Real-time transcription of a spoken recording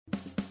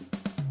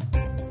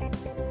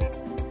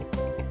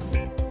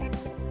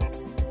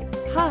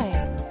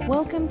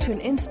Welcome to an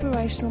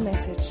inspirational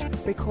message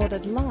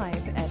recorded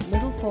live at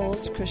Little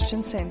Falls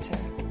Christian Center.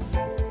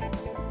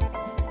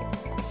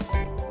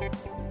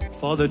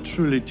 Father,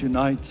 truly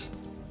tonight,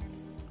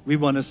 we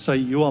want to say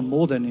you are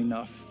more than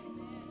enough.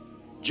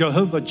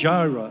 Jehovah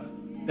Jireh,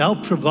 our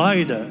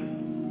provider.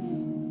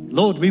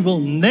 Lord, we will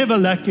never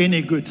lack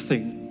any good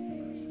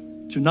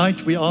thing.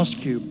 Tonight we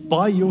ask you,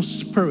 by your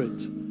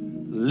Spirit,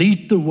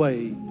 lead the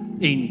way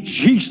in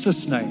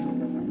Jesus'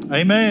 name.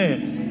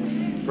 Amen.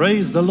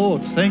 Praise the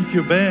Lord. Thank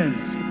you, band.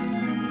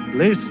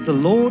 Bless the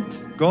Lord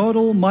God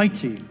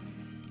Almighty.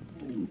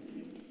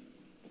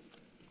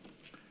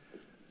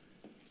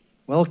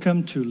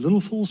 Welcome to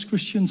Little Falls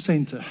Christian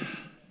Center.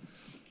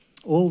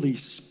 All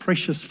these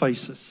precious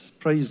faces.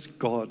 Praise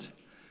God.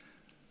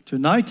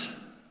 Tonight,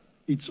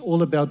 it's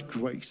all about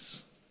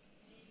grace.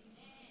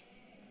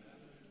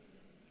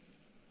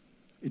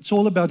 It's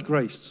all about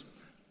grace.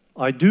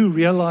 I do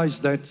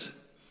realize that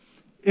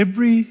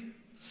every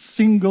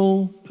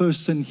single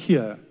person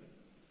here,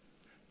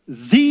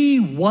 the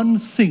one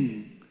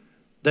thing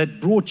that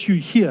brought you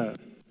here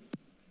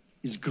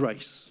is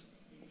grace.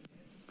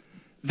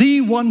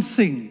 The one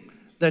thing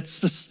that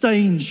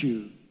sustains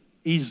you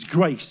is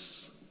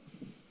grace.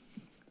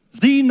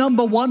 The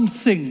number one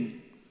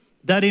thing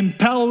that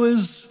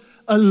empowers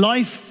a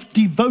life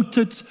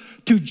devoted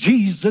to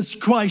Jesus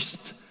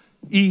Christ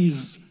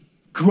is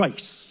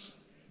grace.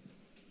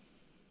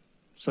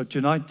 So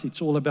tonight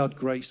it's all about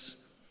grace.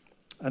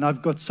 And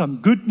I've got some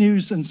good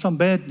news and some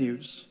bad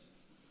news.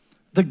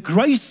 The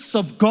grace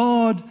of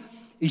God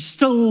is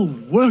still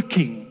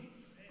working.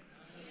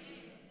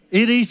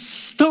 It is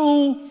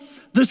still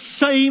the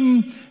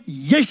same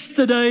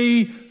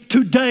yesterday,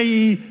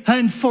 today,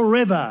 and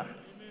forever.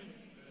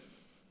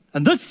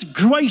 And this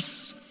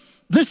grace,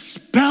 this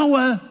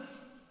power,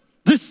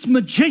 this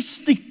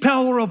majestic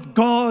power of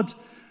God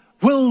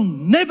will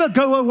never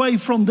go away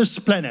from this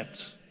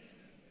planet.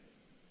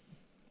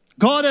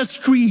 God has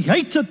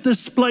created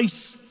this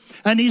place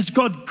and He's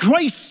got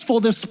grace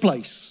for this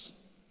place.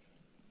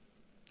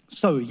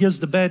 So here's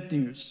the bad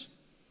news.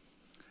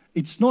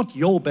 It's not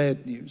your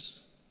bad news.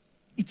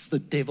 It's the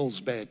devil's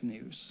bad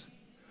news.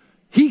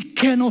 He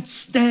cannot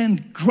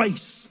stand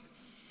grace.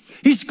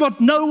 He's got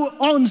no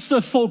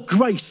answer for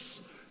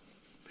grace.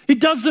 He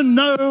doesn't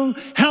know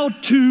how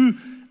to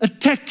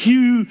attack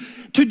you,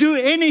 to do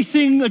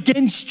anything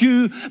against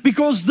you,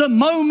 because the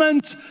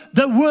moment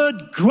the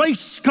word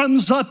grace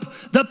comes up,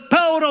 the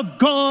power of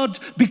God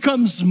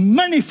becomes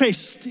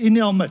manifest in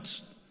our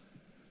midst.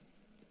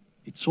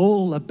 It's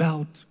all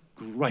about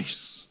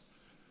grace.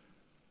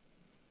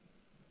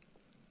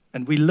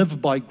 And we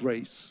live by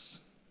grace.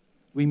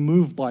 We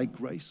move by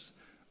grace.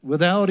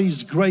 Without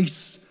His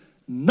grace,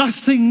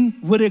 nothing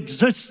would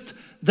exist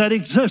that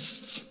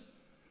exists.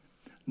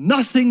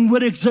 Nothing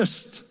would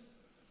exist.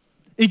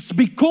 It's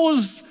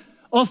because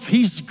of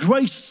His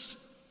grace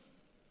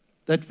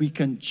that we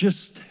can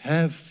just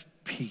have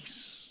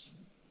peace.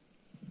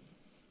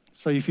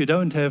 So if you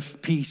don't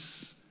have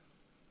peace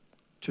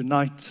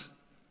tonight,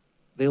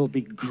 there'll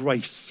be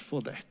grace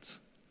for that.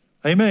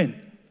 Amen.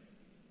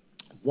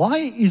 Why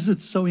is it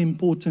so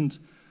important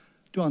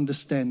to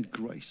understand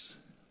grace?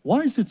 Why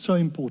is it so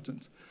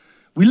important?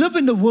 We live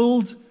in a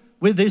world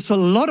where there's a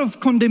lot of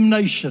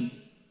condemnation,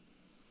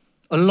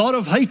 a lot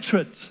of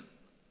hatred.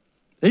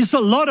 There's a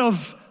lot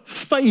of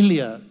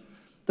failure.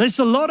 There's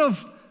a lot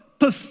of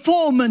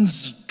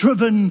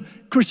performance-driven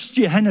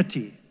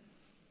Christianity.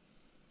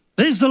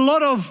 There's a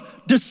lot of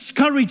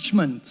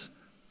discouragement.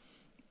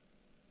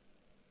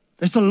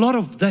 There's a lot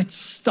of that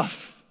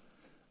stuff.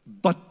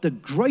 But the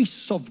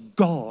grace of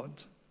God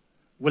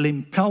will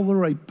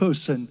empower a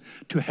person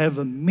to have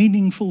a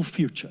meaningful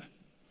future.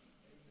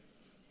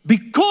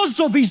 Because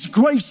of His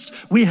grace,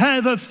 we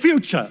have a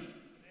future.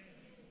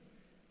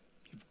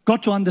 You've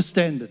got to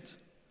understand it.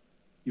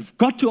 You've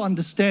got to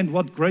understand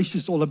what grace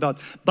is all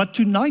about. But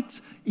tonight,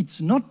 it's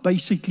not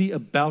basically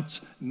about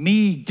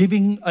me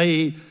giving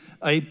a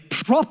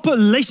proper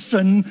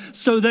lesson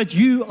so that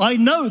I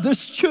know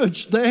this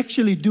church, they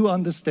actually do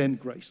understand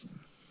grace.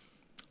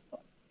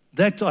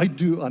 That I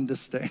do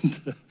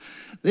understand.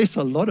 There's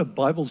a lot of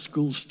Bible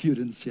school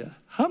students here.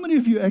 How many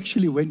of you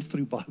actually went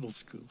through Bible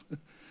school?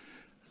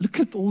 Look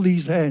at all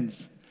these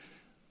hands.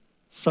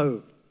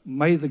 So,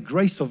 may the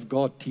grace of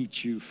God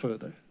teach you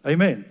further.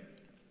 Amen.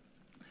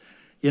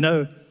 You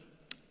know,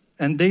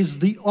 and there's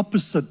the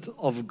opposite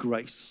of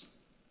grace.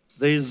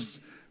 There's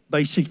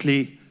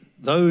basically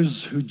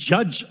those who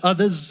judge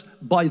others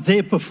by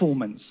their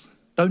performance.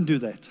 Don't do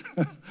that.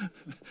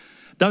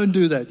 Don't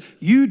do that.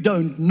 You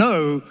don't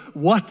know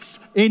what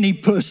any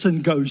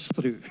person goes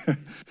through.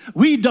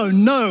 We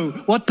don't know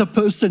what the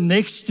person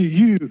next to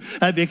you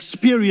have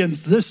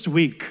experienced this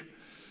week.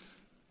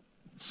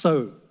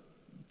 So,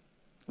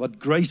 what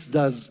grace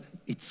does,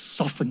 it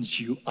softens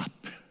you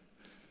up.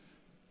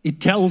 It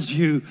tells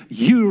you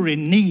you're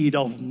in need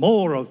of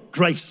more of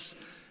grace.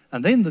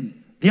 And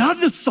then the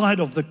other side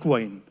of the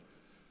coin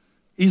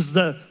is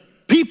the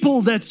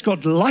people that's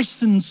got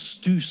license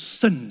to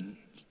sin.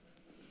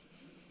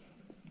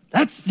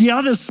 That's the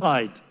other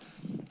side.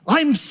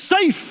 I'm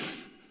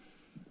safe,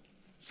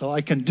 so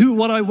I can do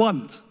what I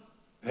want.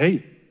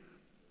 Hey,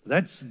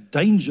 that's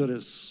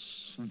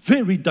dangerous,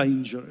 very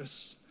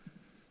dangerous.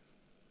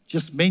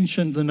 Just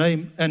mentioned the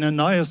name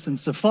Ananias and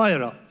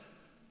Sapphira.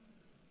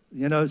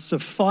 You know,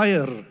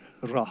 Sapphira.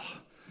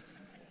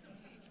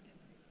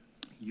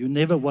 You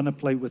never want to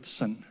play with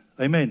sin.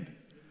 Amen.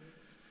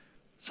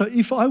 So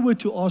if I were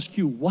to ask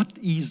you, what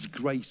is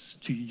grace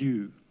to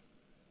you?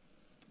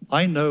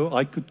 I know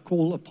I could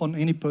call upon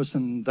any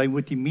person, they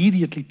would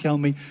immediately tell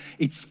me,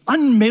 it's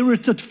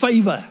unmerited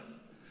favor.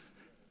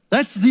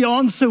 That's the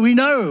answer we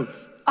know.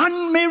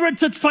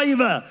 Unmerited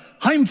favor.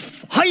 I'm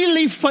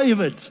highly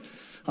favored.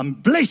 I'm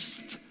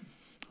blessed.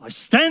 I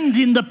stand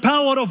in the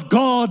power of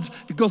God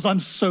because I'm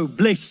so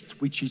blessed,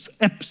 which is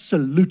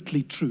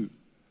absolutely true.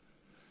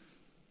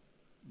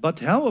 But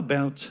how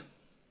about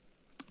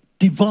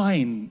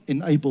divine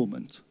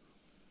enablement?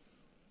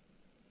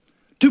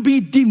 To be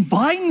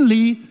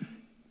divinely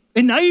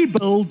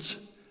enabled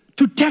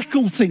to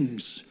tackle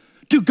things,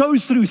 to go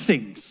through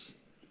things.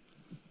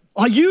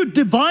 Are you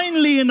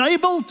divinely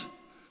enabled?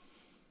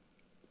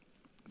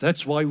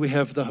 That's why we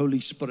have the Holy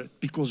Spirit,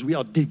 because we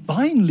are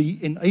divinely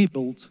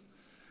enabled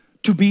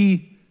to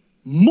be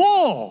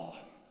more,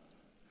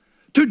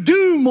 to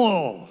do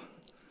more.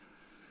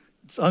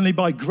 It's only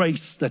by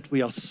grace that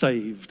we are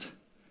saved.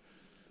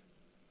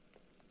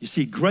 You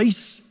see,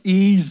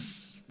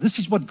 this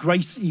is what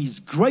grace is.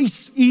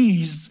 Grace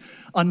is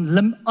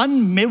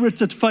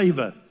unmerited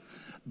favor,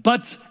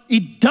 but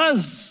it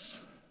does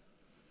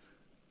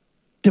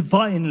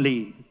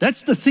divinely.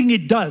 That's the thing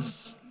it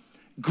does.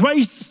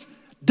 Grace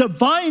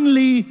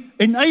divinely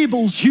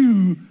enables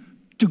you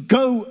to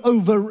go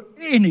over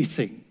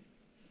anything.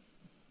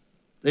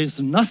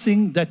 There's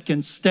nothing that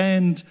can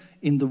stand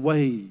in the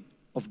way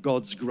of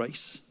God's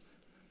grace.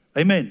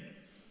 Amen.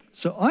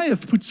 So I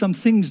have put some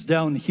things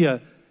down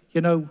here.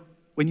 You know,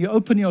 when you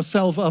open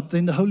yourself up,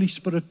 then the Holy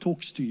Spirit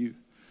talks to you.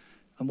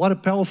 And what a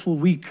powerful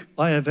week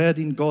I have had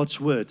in God's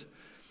Word.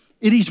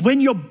 It is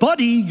when your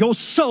body, your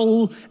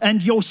soul,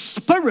 and your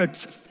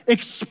spirit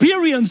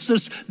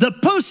experiences the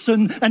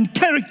person and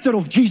character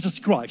of Jesus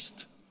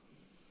Christ.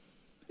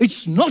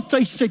 It's not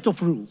a set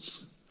of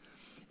rules.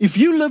 If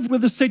you live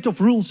with a set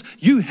of rules,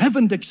 you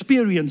haven't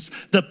experienced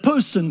the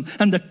person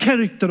and the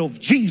character of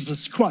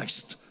Jesus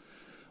Christ.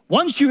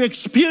 Once you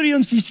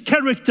experience His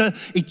character,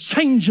 it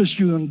changes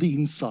you on the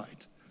inside.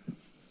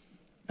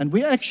 And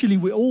we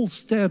all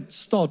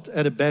start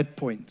at a bad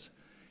point.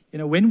 You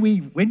know, when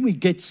we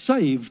get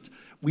saved,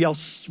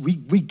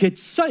 we get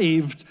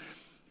saved.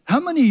 How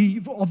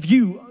many of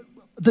you,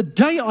 the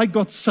day I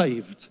got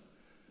saved,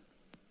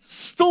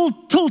 still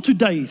till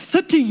today,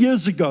 30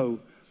 years ago,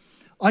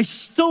 I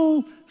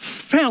still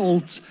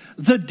felt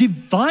the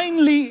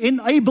divinely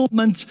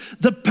enablement,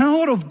 the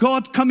power of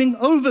God coming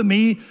over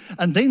me,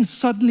 and then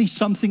suddenly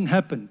something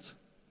happened.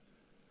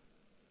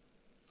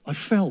 I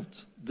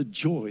felt the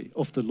joy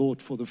of the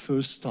Lord for the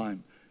first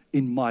time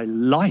in my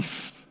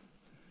life.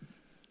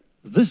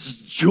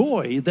 This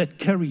joy that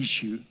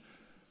carries you,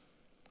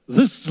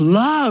 this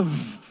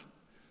love.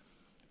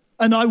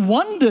 And I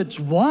wondered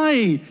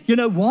why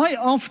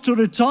after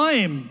a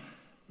time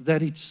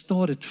that it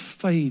started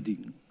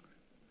fading.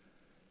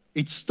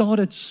 It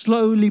started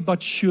slowly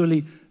but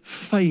surely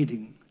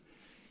fading,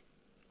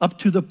 up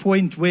to the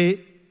point where,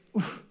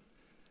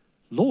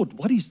 Lord,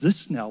 what is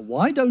this now?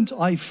 Why don't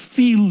I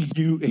feel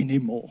you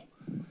anymore?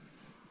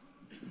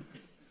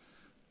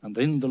 And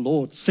then the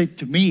Lord said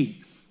to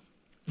me,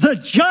 the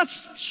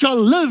just shall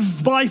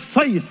live by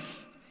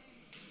faith.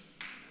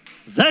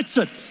 That's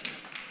it.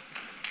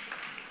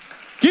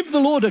 Give the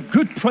Lord a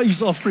good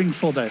praise offering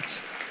for that.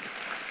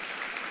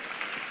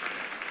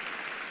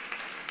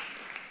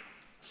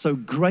 So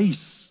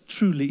grace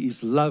truly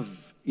is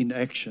love in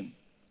action.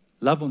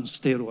 Love on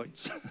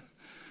steroids.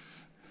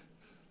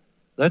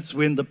 That's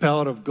when the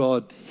power of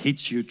God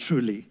hits you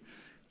truly.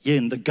 Yeah,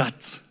 in the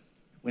gut.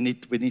 When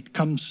it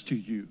comes to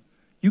you.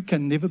 You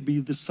can never be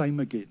the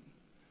same again.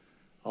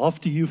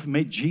 After you've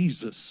met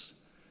Jesus,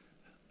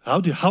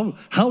 how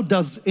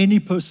does any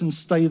person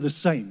stay the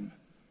same?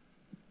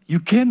 You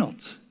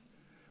cannot.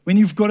 When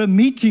you've got a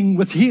meeting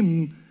with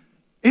Him,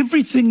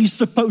 everything is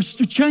supposed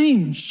to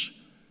change.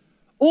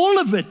 All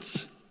of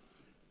it.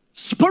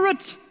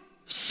 Spirit,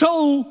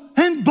 soul,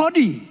 and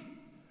body.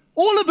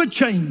 All of it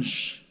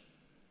change.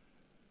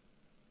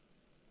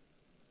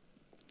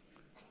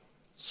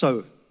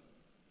 So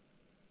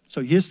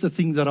here's the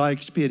thing that I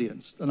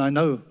experienced, and I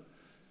know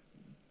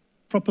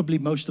probably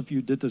most of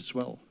you did as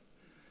well.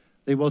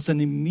 There was an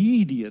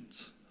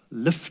immediate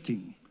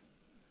lifting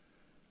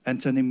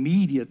and an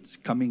immediate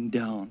coming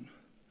down.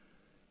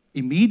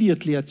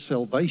 Immediately at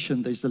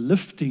salvation, there's a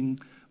lifting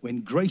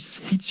when grace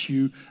hits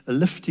you, a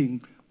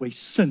lifting where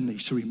sin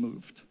is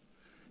removed.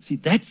 See,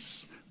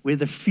 that's where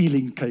the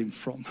feeling came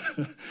from.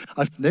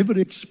 I've never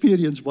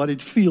experienced what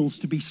it feels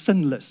to be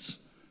sinless.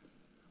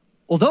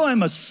 Although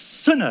I'm a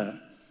sinner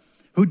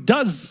who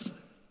does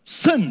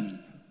sin,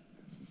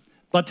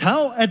 but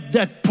how at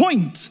that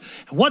point,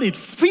 what it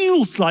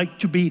feels like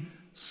to be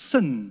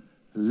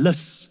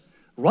sinless.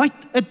 right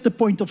at the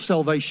point of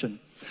salvation,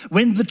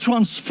 when the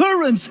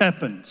transference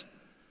happened,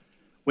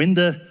 when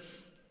the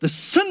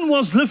sin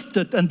was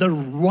lifted and the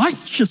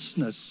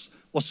righteousness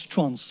was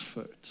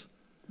transferred.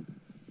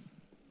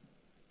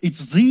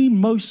 It's the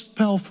most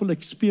powerful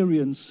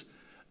experience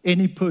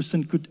any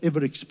person could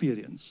ever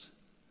experience.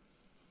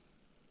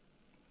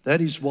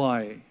 That is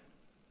why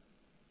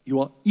you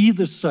are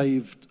either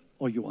saved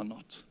or you are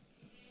not.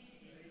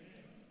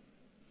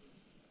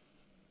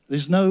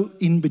 There's no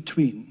in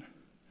between.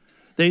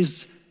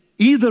 There's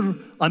either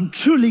I'm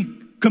truly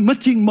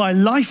committing my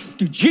life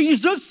to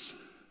Jesus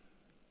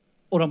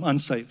or I'm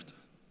unsaved.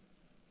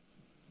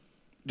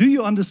 Do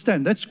you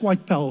understand? That's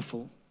quite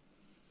powerful.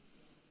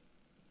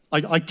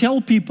 I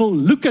tell people,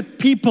 look at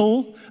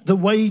people the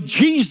way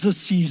Jesus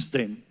sees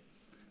them,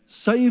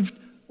 saved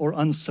or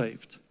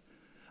unsaved.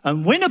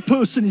 And when a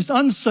person is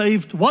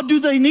unsaved, what do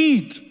they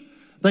need?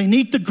 They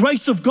need the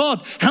grace of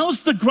God.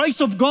 How's the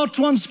grace of God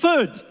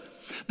transferred?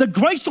 The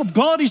grace of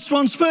God is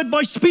transferred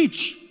by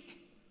speech.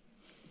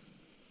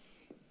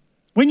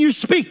 When you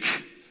speak,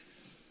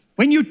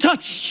 when you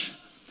touch,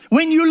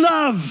 when you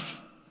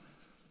love,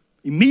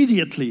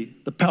 immediately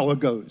the power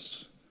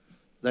goes.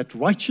 That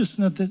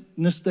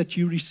righteousness that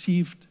you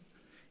received,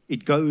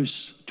 it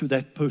goes to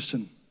that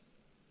person.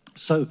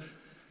 So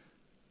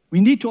we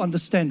need to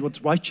understand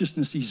what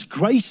righteousness is.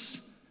 Grace,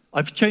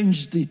 I've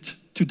changed it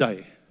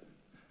today.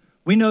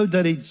 We know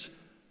that it's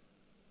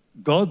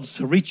God's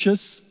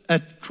riches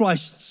at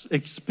Christ's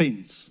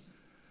expense.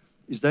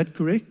 Is that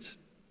correct?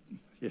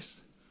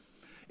 Yes.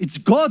 It's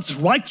God's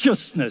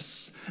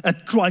righteousness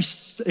at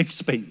Christ's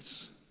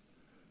expense.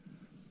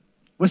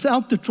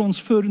 Without the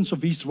transference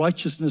of His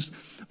righteousness,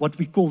 what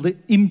we call the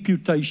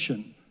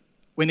imputation,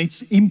 when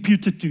it's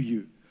imputed to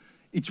you,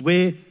 it's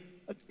where,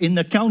 in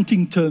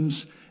accounting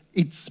terms,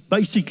 it's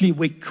basically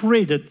where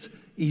credit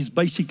is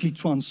basically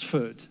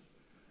transferred.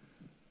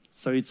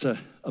 So it's a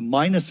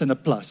minus and a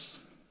plus.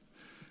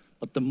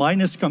 But the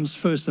minus comes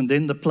first and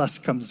then the plus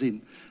comes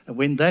in. And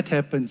when that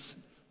happens,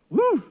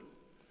 woo,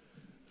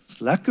 it's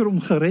lekker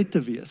om gered te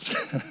wees.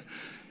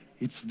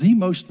 It's the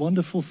most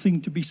wonderful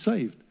thing to be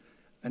saved.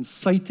 And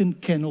Satan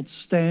cannot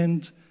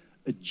stand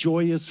a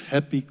joyous,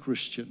 happy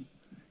Christian.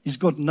 He's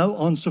got no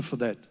answer for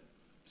that.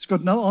 He's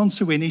got no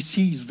answer when he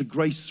sees the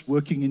grace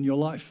working in your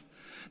life.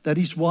 That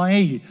is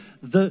why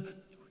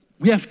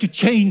we have to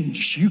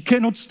change. You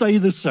cannot stay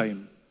the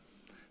same.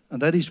 And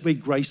that is where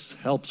grace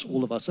helps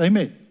all of us.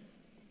 Amen.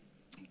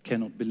 I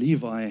cannot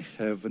believe I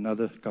have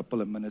another couple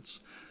of minutes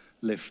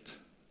left.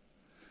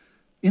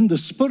 In the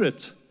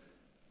Spirit,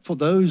 for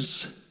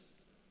those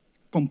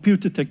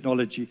computer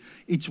technology,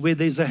 it's where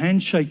there's a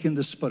handshake in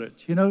the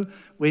Spirit. You know,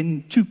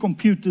 when two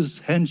computers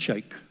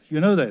handshake, you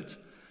know that?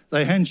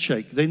 They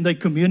handshake, then they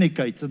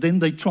communicate, then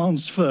they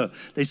transfer.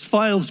 There's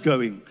files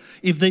going.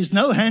 If there's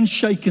no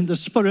handshake in the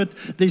Spirit,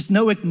 there's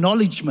no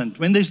acknowledgement.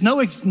 When there's no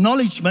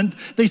acknowledgement,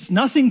 there's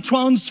nothing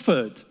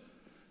transferred.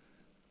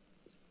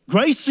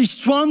 Grace is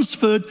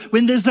transferred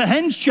when there's a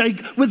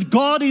handshake with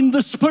God in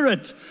the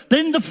Spirit.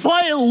 Then the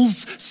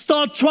files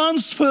start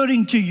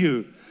transferring to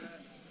you.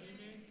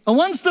 And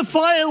once the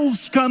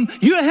files come,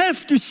 you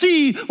have to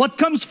see what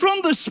comes from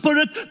the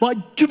Spirit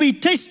to be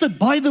tested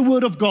by the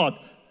Word of God.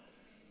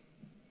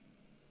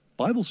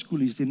 Bible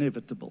school is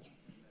inevitable.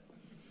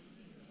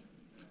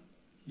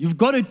 You've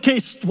got to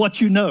test what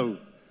you know.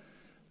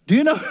 Do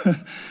you know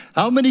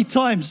how many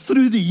times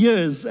through the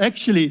years,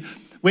 actually,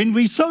 when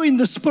we saw in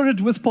the Spirit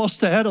with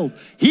Pastor Harold,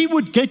 he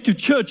would get to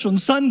church on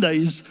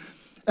Sundays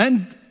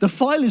and the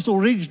file is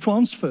already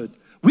transferred.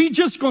 We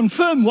just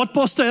confirm what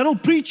Pastor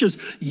Harold preaches.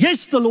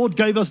 Yes, the Lord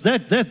gave us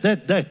that.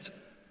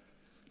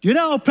 Do you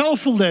know how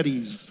powerful that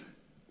is?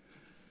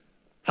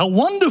 How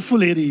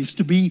wonderful it is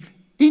to be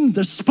in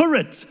the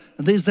Spirit.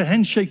 And there's a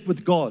handshake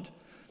with God.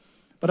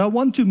 But I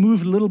want to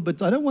move a little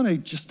bit. I don't want to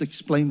just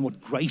explain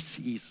what grace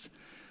is.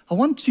 I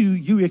want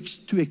you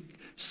to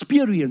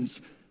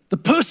experience the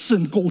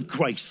person called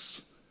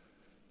grace.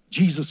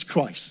 Jesus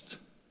Christ.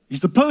 He's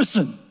the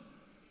person.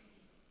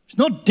 He's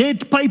not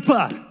dead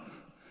paper.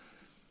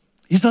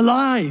 He's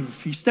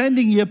alive. He's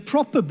standing here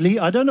probably.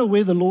 I don't know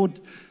where the Lord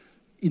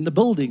in the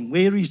building,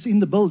 where He's in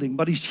the building,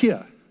 but He's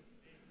here.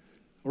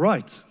 All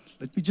right.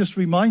 Let me just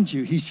remind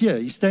you, He's here.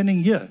 He's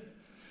standing here.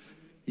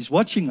 He's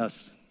watching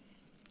us.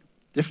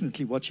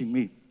 Definitely watching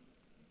me.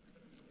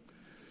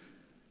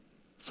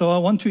 So I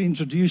want to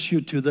introduce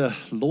you to the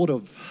Lord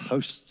of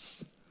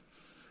Hosts.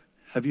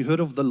 Have you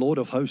heard of the Lord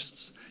of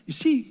Hosts? You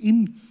see,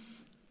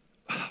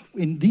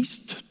 in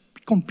these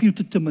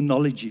computer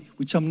terminology,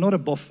 which I'm not a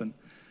boffin,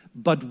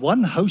 but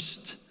one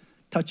host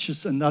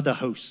touches another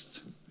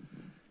host.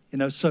 You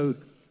know, so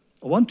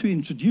I want to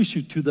introduce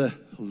you to the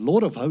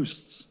Lord of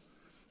Hosts.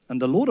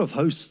 And the Lord of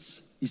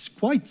Hosts is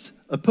quite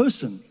a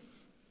person.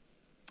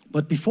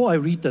 But before I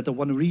read that, I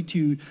want to read to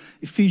you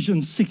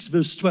Ephesians 6,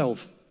 verse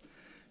 12.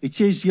 It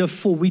says here,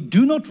 "For we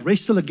do not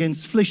wrestle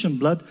against flesh and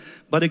blood,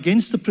 but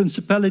against the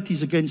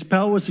principalities, against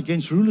powers,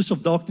 against rulers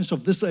of darkness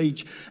of this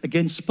age,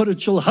 against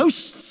spiritual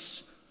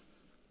hosts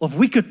of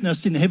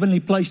wickedness in heavenly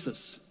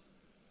places."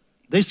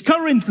 There's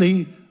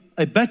currently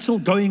a battle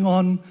going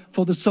on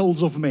for the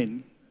souls of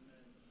men.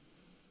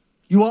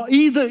 You are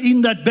either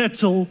in that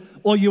battle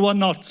or you are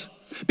not.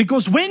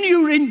 Because when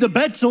you're in the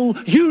battle,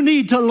 you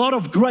need a lot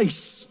of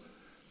grace.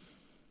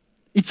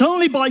 It's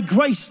only by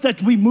grace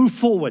that we move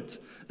forward.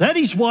 That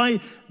is why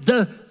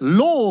the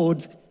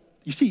Lord,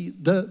 you see,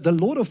 the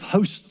Lord of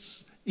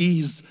hosts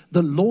is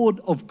the Lord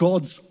of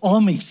God's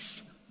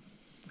armies.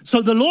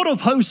 So the Lord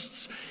of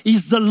hosts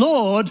is the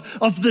Lord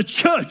of the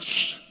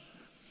church.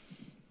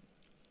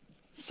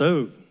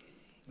 So,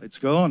 let's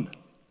go on.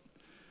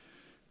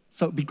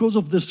 So because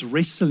of this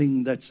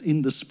wrestling that's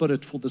in the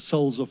spirit for the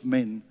souls of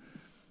men,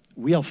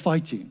 we are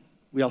fighting.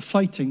 We are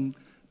fighting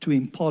to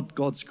impart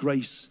God's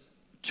grace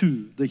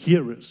to the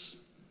hearers.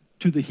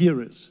 To the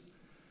hearers.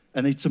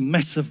 And it's a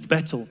massive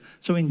battle.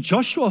 So in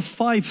Joshua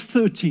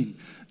 5:13,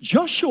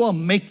 Joshua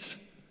met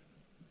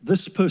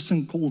this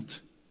person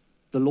called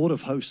the Lord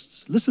of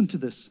hosts. Listen to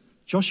this.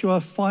 Joshua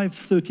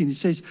 5:13, it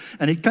says,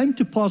 "And it came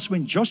to pass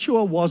when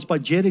Joshua was by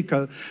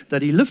Jericho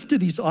that he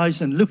lifted his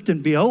eyes and looked,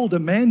 and behold, a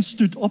man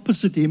stood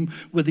opposite him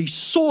with his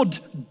sword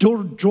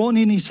drawn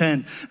in his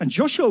hand. And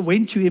Joshua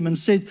went to him and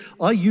said,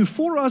 Are you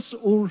for us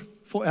or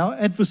for our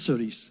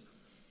adversaries?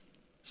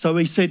 So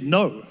he said,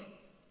 No.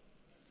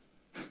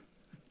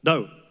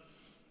 No.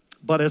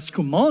 But as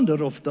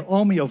commander of the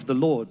army of the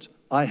Lord,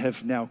 I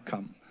have now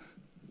come."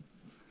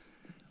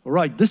 All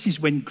right, this is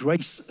when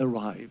grace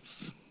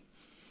arrives.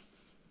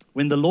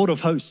 When the Lord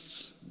of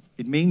hosts,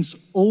 it means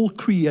all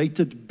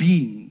created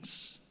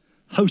beings,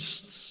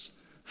 hosts,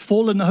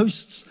 fallen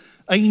hosts,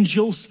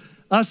 angels,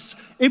 us,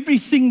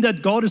 everything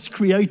that God has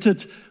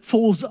created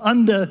falls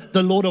under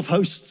the Lord of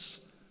hosts.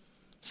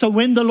 So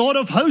when the Lord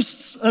of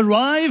hosts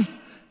arrive,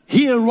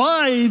 he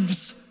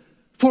arrives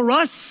for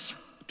us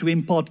to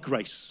impart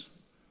grace.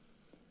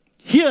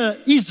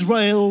 Here,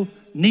 Israel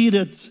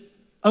needed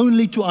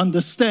only to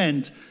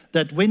understand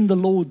that when the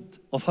Lord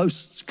of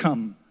hosts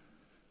come,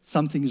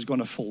 something is going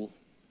to fall.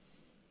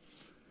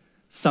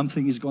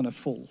 Something is going to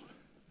fall.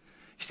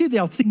 You see,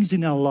 there are things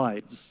in our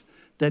lives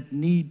that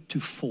need to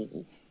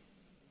fall.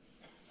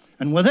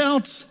 And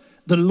without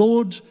the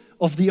Lord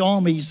of the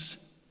armies,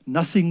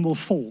 nothing will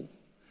fall.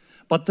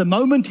 But the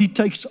moment he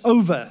takes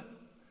over,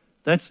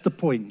 that's the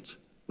point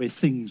where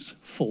things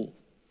fall.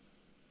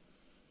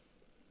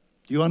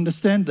 Do you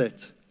understand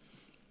that?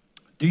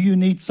 Do you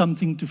need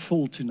something to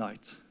fall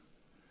tonight?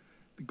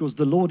 Because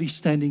the Lord is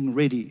standing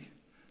ready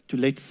to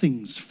let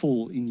things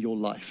fall in your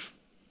life.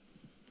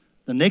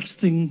 The next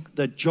thing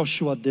that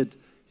Joshua did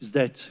is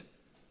that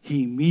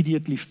he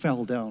immediately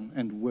fell down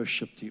and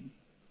worshipped him.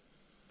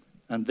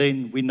 And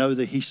then we know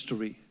the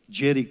history.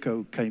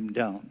 Jericho came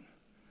down.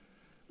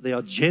 There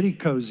are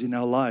Jerichos in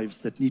our lives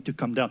that need to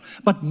come down.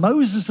 But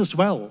Moses as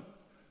well.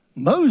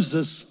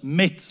 Moses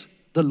met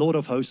the Lord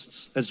of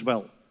hosts as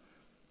well.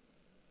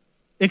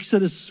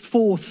 Exodus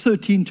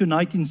 4:13 to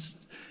 19,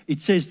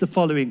 it says the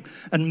following,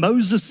 "And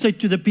Moses said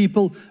to the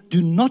people,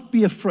 Do not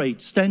be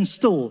afraid, stand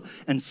still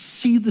and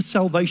see the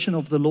salvation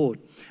of the Lord,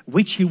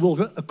 which he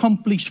will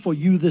accomplish for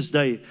you this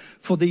day.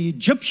 For the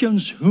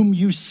Egyptians whom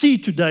you see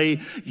today,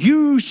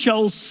 you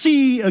shall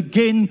see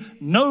again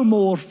no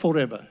more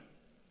forever."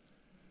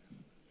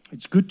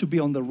 It's good to be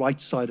on the right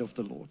side of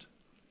the Lord.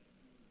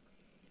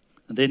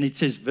 And then it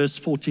says, verse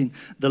 14,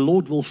 "The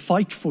Lord will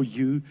fight for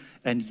you,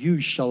 and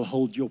you shall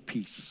hold your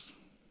peace."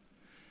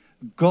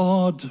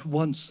 God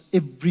wants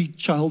every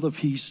child of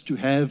his to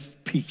have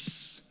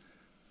peace.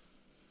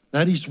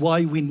 That is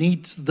why we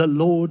need the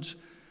Lord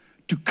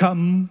to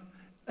come,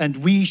 and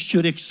we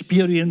should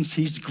experience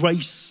his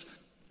grace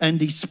and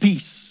his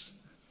peace.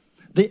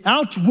 The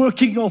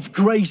outworking of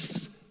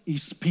grace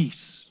is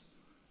peace.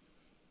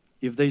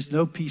 If there's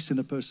no peace in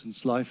a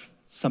person's life,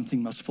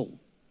 something must fall.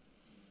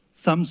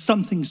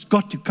 Something's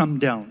got to come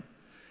down.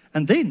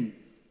 And then,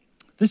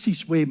 this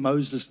is where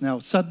Moses now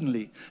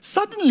suddenly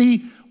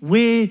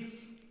where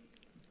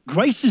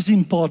grace is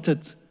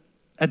imparted,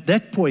 at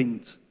that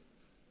point,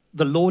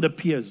 the Lord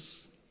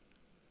appears.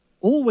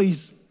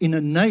 Always in a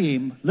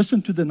name,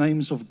 listen to the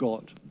names of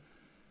God.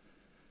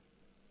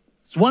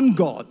 It's one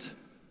God,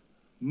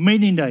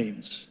 many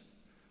names.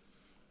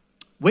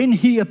 When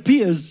he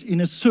appears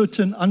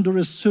under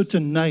a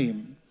certain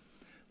name,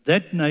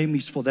 that name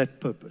is for that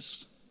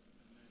purpose.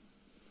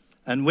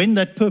 And when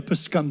that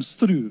purpose comes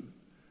through,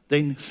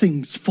 then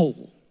things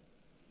fall.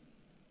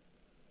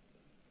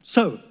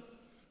 So,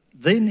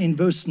 then in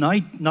verse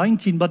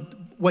 19,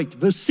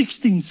 verse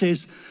 16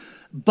 says,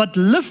 "But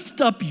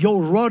lift up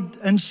your rod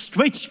and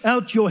stretch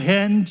out your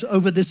hand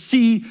over the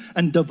sea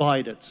and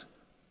divide it."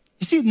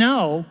 You see,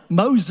 now,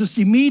 Moses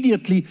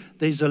immediately,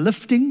 there's a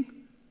lifting.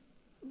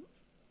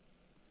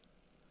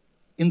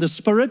 In the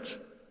spirit,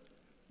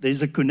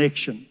 there's a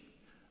connection.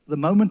 The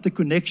moment the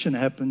connection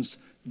happens,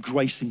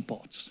 grace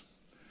imparts.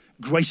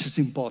 Grace is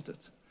imparted.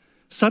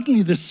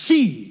 Suddenly the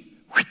sea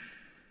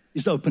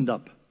is opened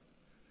up.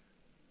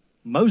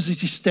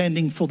 Moses is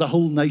standing for the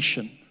whole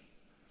nation.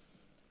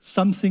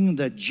 Something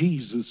that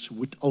Jesus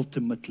would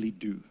ultimately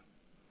do.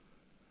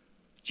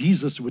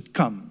 Jesus would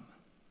come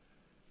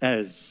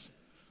as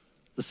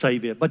the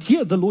Savior. But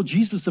here the Lord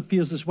Jesus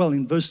appears as well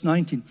in verse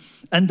 19.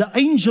 And the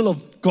angel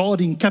of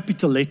God in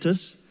capital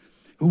letters,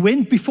 who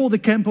went before the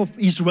camp of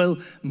Israel,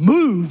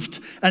 moved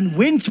and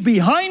went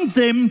behind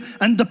them,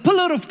 and the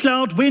pillar of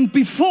cloud went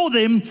before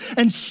them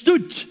and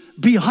stood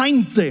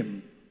behind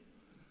them.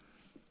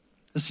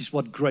 This is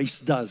what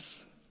grace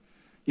does.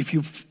 If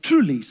you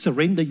truly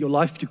surrender your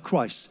life to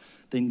Christ,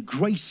 then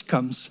grace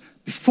comes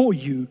before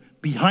you,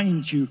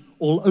 behind you,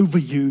 all over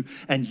you,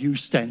 and you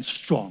stand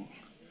strong.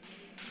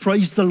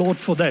 Praise the Lord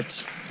for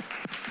that.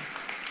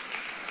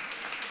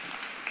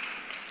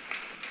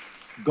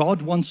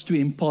 God wants to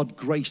impart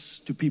grace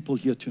to people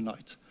here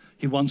tonight.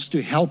 He wants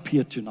to help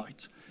here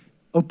tonight.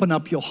 Open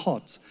up your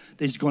heart.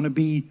 There's going to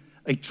be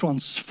a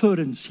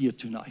transference here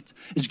tonight.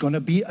 There's going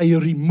to be a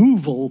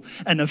removal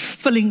and a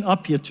filling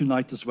up here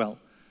tonight as well.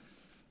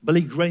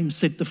 Billy Graham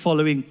said the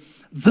following: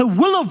 the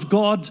will of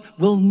God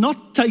will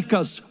not take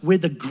us where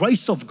the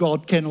grace of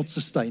God cannot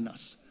sustain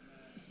us.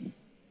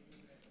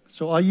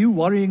 So are you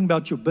worrying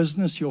about your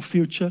business, your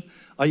future?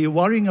 Are you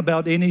worrying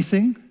about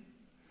anything?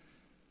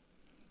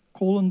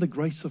 Call on the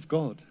grace of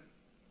God.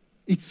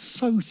 It's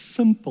so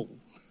simple.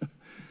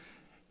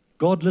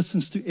 God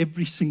listens to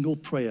every single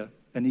prayer,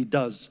 and He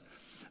does.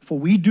 For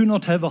we do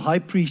not have a high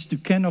priest who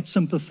cannot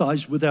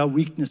sympathize with our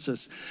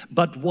weaknesses,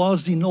 but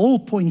was in all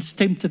points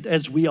tempted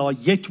as we are,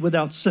 yet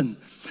without sin.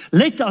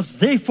 Let us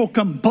therefore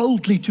come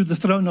boldly to the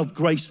throne of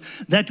grace,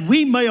 that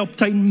we may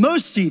obtain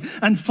mercy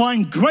and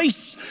find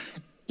grace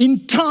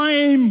in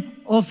time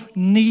of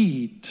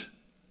need.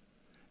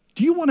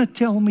 Do you want to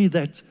tell me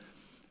that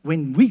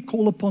when we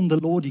call upon the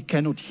Lord, He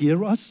cannot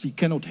hear us, He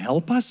cannot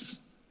help us?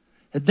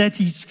 That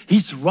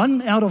He's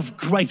run out of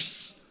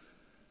grace.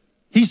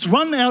 He's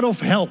run out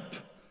of help.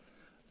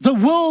 The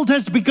world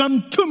has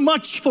become too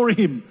much for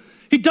Him.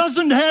 He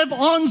doesn't have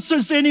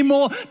answers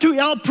anymore to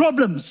our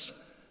problems.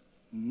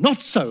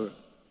 Not so.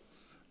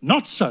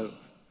 Not so.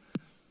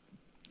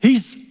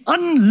 He's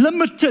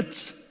unlimited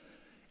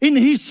in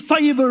His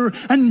favor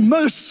and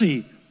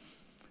mercy.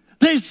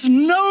 There's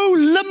no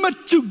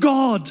limit to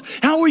God,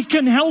 how He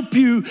can help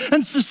you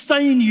and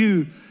sustain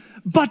you.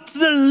 But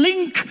the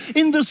link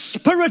in the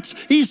Spirit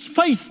is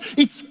faith.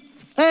 It's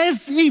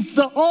as if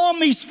the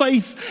arm is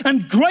faith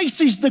and grace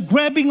is the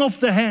grabbing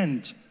of the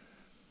hand.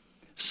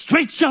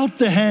 Stretch out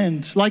the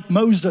hand like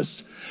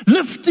Moses.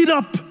 Lift it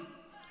up.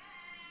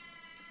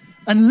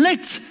 And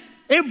let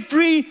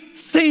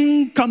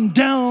everything come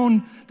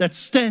down that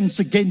stands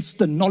against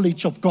the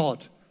knowledge of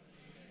God.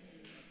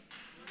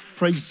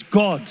 Praise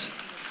God.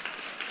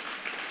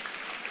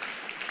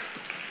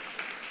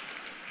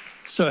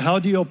 So how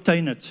do you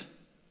obtain it?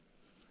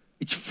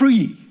 It's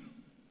free.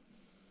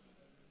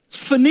 It's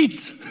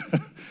finite.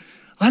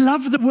 I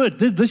love the word.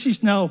 This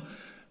is now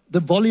the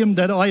volume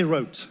that I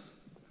wrote.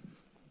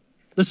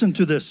 Listen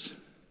to this.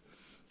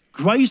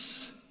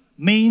 Grace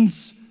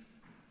means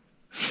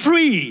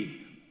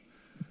free.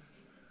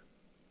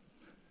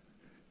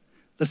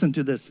 Listen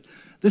to this.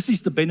 This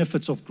is the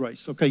benefits of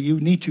grace. Okay, you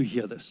need to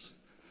hear this.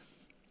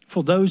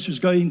 For those who's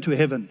going to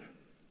heaven.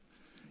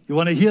 You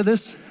want to hear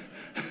this?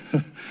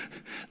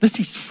 This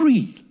is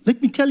free.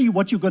 Let me tell you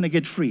what you're going to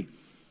get free.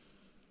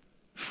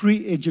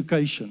 Free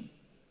education.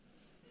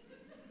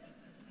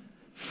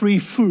 Free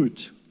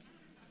food.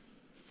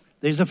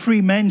 There's a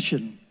free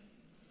mansion.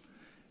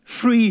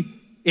 Free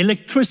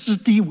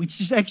electricity, which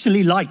is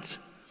actually light.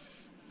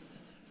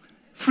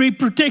 Free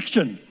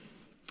protection.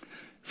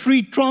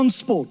 Free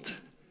transport.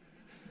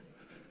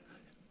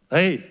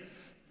 Hey,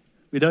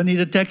 we don't need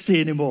a taxi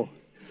anymore.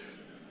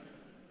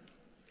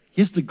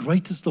 Here's the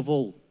greatest of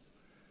all.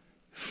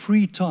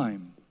 Free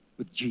time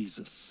with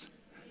Jesus.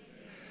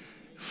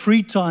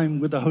 Free time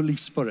with the Holy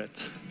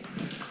Spirit.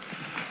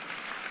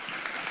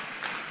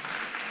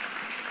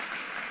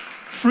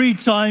 Free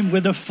time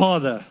with the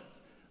Father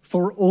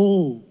for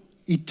all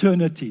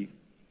eternity.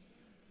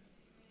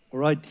 All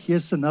right,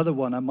 here's another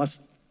one.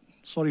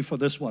 Sorry for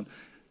this one.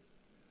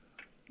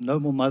 No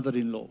more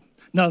mother-in-law.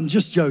 No, I'm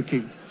just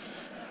joking.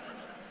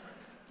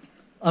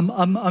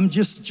 I'm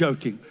just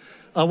joking.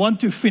 I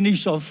want to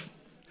finish off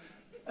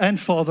and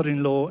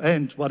father-in-law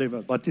and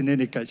whatever, but in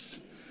any case.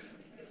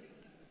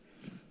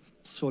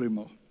 Sorry,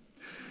 Mo.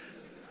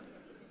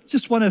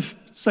 Just want to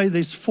say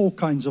there's 4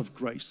 kinds of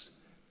grace.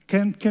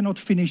 Cannot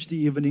finish the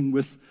evening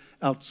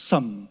without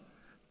some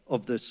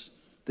of this.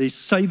 There's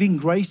saving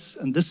grace,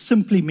 and this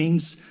simply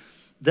means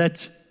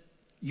that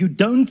you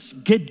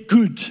don't get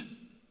good,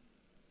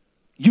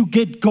 you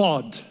get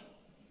God.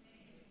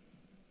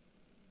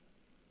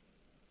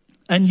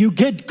 And you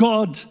get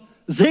God,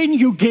 then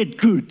you get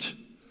good.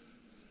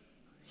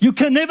 You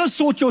can never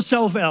sort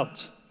yourself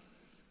out.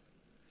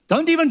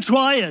 Don't even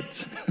try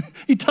it.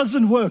 It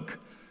doesn't work.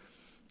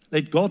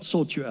 Let God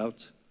sort you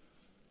out.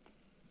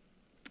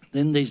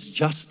 Then there's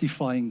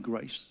justifying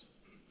grace.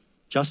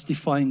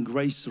 Justifying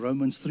grace,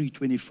 Romans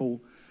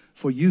 3:24.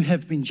 For you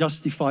have been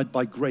justified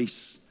by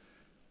grace,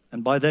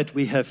 and by that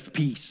we have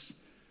peace.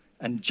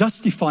 And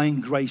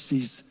justifying grace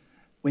is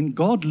when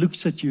God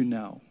looks at you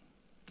now.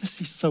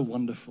 This is so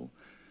wonderful.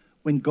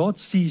 When God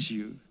sees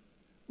you,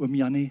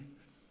 Wimyani,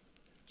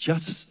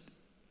 just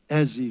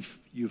as if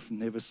you've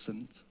never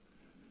sinned.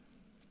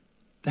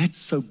 That's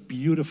so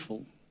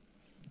beautiful,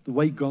 the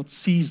way God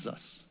sees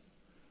us.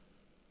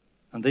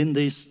 And then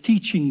there's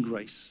teaching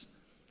grace,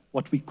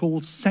 what we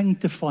call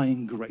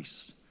sanctifying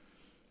grace.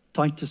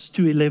 Titus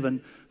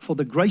 2:11, for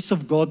the grace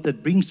of God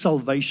that brings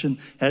salvation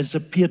has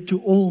appeared to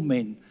all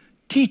men,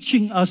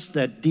 teaching us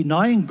that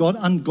denying God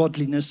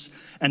ungodliness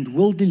and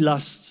worldly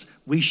lusts,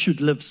 we should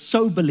live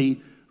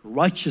soberly,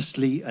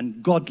 righteously,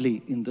 and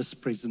godly in this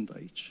present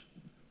age.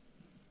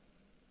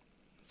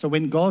 So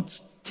when God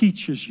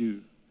teaches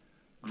you,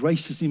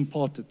 grace is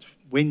imparted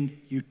when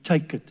you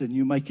take it and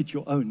you make it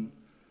your own.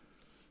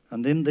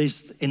 And then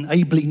there's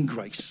enabling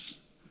grace.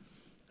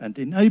 And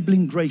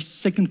enabling grace,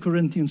 2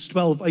 Corinthians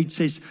 12:8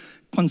 says,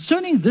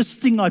 concerning this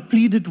thing I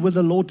pleaded with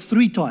the Lord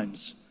 3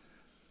 times,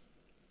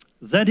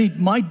 that it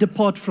might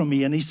depart from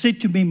me. And he said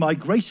to me, my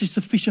grace is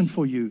sufficient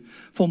for you,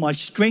 for my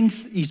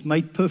strength is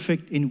made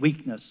perfect in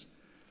weakness.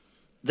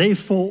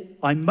 Therefore,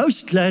 I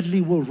most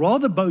gladly will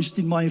rather boast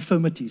in my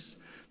infirmities,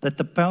 that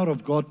the power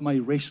of God may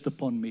rest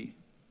upon me.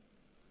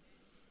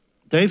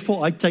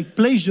 Therefore, I take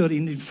pleasure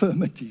in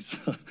infirmities.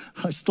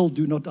 I still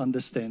do not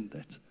understand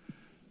that.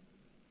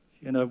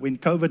 You know, when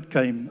COVID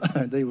came,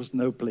 there was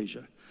no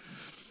pleasure.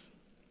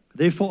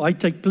 Therefore, I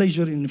take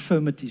pleasure in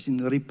infirmities, in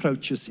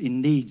reproaches,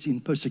 in needs,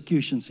 in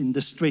persecutions, in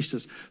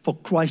distresses, for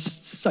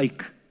Christ's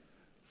sake.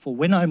 For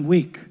when I'm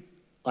weak,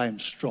 I am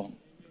strong.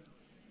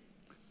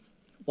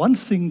 One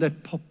thing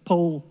that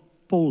Paul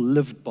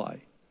lived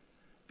by,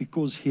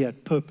 because he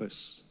had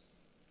purpose,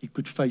 he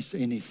could face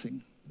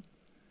anything.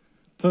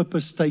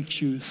 Purpose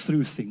takes you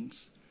through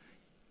things.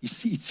 It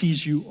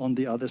sees you on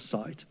the other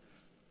side.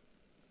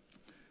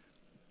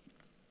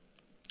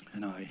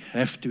 And I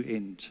have to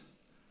end.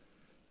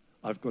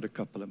 I've got a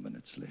couple of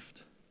minutes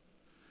left.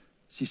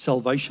 See,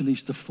 salvation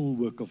is the full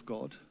work of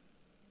God.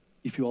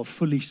 If you are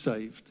fully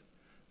saved,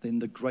 then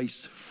the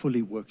grace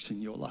fully works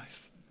in your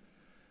life.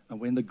 And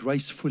when the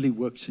grace fully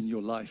works in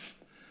your life,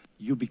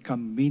 you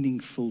become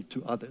meaningful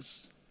to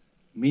others,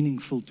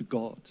 meaningful to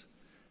God,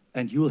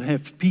 and you'll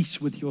have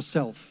peace with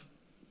yourself.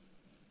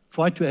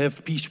 Try to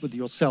have peace with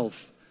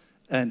yourself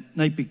and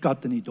net be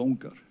kat in die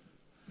donker.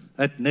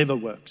 That never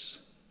works.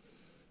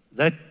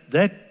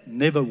 That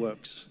never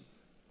works.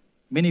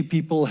 Many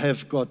people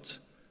have got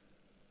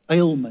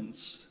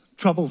ailments,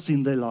 troubles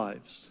in their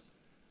lives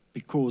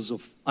because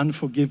of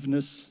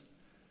unforgiveness,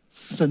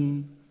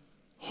 sin,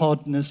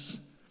 hardness.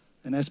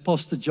 And as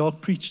Pastor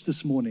Jacques preached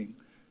this morning,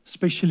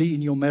 especially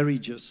in your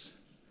marriages,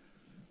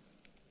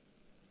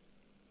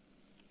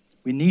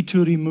 we need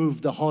to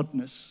remove the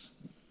hardness.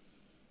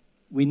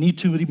 We need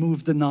to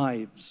remove the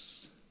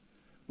knives.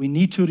 We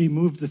need to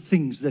remove the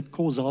things that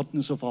cause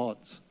hardness of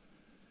heart.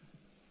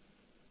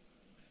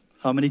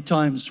 How many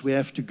times we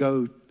have to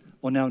go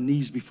on our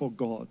knees before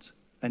God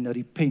and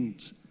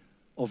repent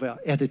of our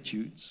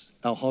attitudes,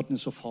 our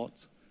hardness of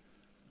heart,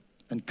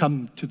 and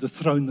come to the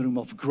throne room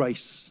of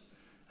grace.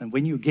 And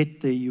when you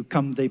get there, you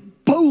come there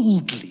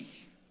boldly,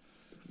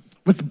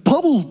 with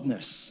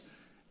boldness.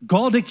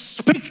 God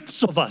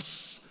expects of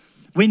us,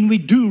 when we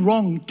do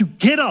wrong, to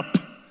get up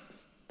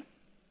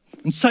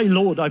and say,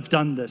 Lord, I've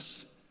done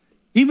this.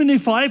 Even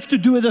if I have to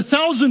do it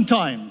 1,000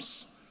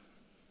 times.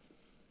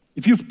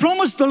 If you've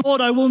promised the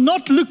Lord, I will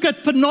not look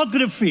at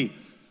pornography.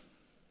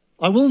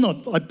 I will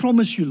not. I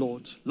promise you,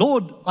 Lord.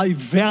 Lord, I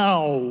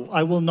vow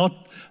I will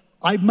not.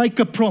 I make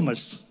a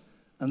promise.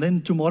 And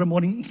then tomorrow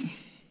morning,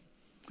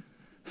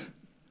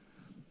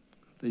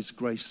 there's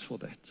grace for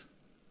that.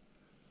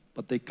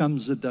 But there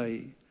comes a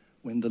day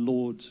when the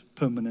Lord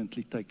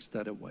permanently takes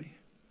that away.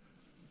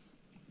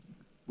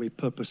 Where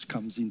purpose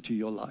comes into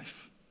your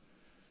life.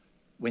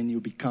 When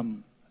you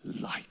become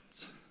light.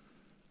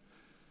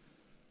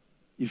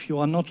 If you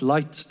are not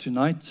light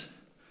tonight,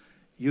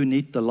 you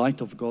need the light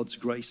of God's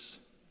grace.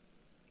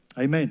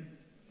 Amen.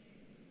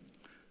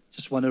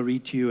 Just want to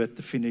read to you at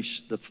the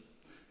finish.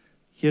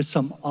 Here's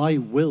some I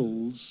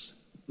wills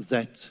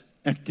that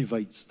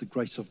activates the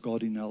grace of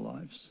God in our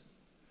lives.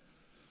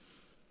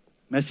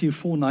 Matthew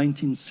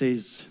 4:19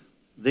 says,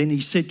 then he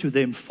said to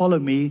them, follow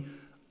me,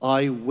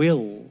 I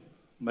will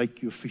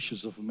make you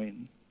fishers of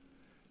men.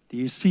 Do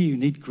you see you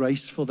need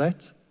grace for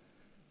that?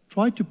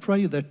 Try to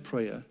pray that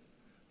prayer.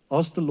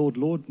 Ask the Lord,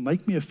 Lord,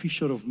 make me a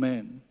fisher of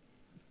men.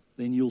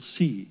 Then you'll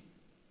see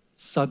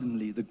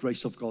suddenly the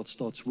grace of God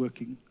starts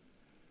working.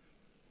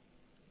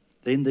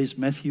 Then there's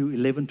Matthew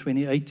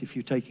 11:28. If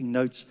you're taking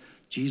notes,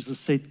 Jesus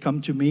said,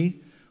 come to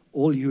me,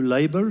 all you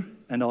labor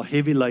and are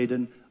heavy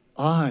laden,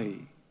 I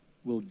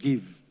will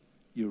give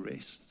you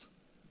rest.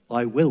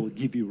 I will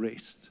give you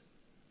rest.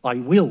 I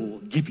will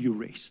give you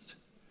rest.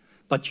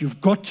 But you've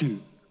got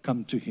to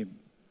come to him.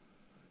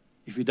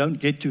 If you don't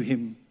get to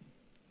him,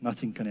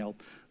 nothing can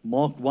help.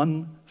 Mark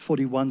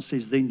 1:41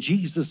 says, then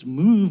Jesus,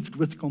 moved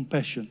with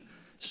compassion,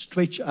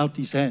 stretched out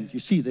his hand. You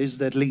see, there's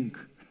that link,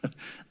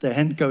 the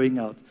hand going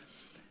out.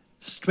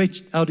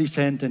 Stretched out his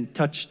hand and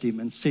touched him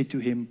and said to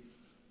him,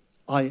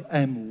 I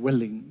am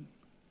willing.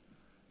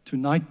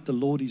 Tonight the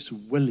Lord is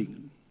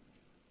willing.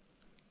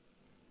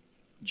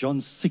 John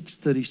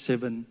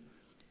 6:37,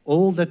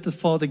 All that the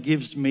Father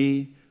gives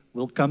me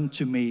will come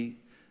to me,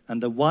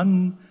 and the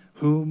one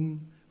who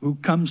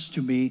comes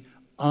to me,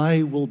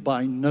 I will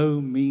by no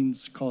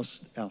means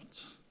cast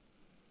out.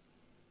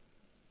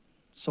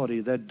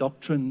 Sorry, that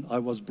doctrine I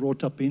was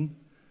brought up in,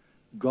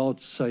 God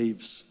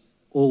saves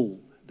all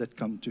that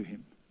come to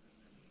him.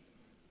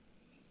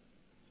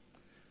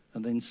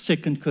 And then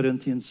 2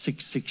 Corinthians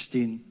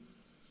 6:16.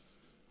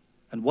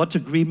 And what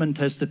agreement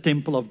has the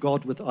temple of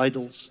God with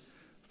idols?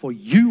 For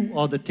you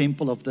are the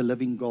temple of the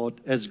living God,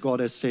 as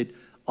God has said,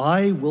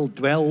 I will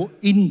dwell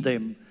in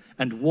them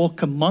and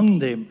walk among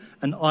them,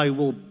 and I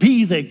will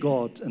be their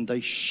God, and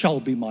they shall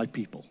be my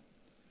people.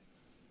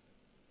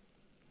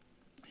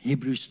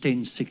 Hebrews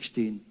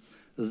 10:16.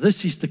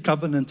 This is the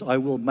covenant I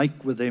will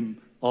make with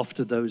them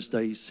after those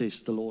days,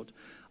 says the Lord.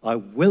 I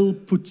will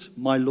put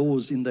my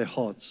laws in their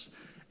hearts,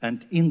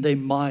 and in their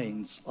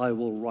minds I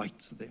will write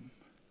them.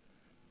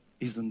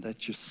 Isn't that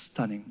just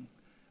stunning?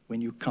 When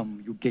you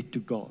come, you get to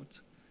God.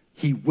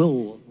 He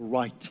will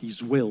write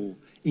his will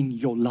in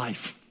your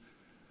life.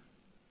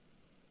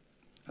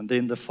 And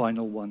then the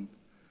final one,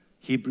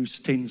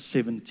 Hebrews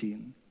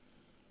 10:17.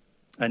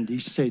 And he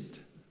said,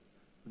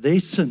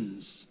 their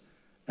sins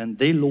and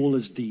their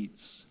lawless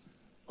deeds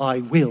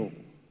I will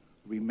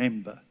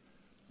remember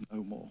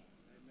no more.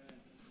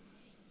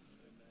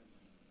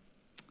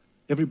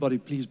 Everybody,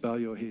 please bow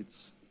your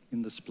heads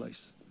in this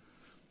place.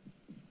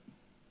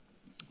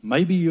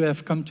 Maybe you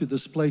have come to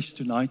this place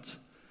tonight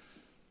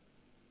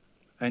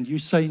and you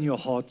say in your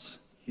heart,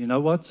 you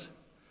know what?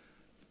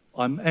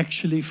 I'm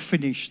actually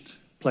finished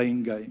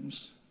playing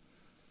games.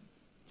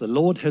 The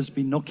Lord has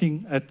been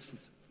knocking at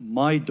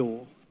my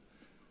door,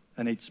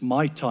 and it's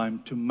my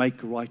time to make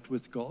right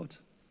with God.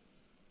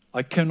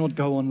 I cannot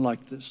go on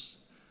like this.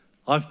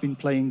 I've been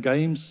playing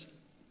games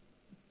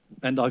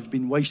and I've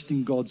been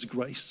wasting God's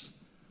grace.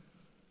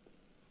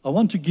 I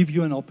want to give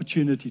you an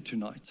opportunity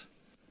tonight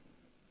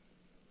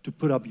to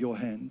put up your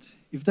hand.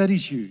 If that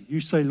is you,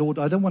 you say, Lord,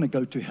 I don't want to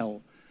go to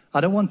hell.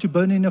 I don't want to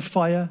burn in a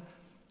fire.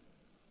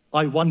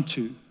 I want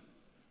to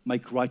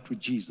make right with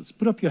Jesus.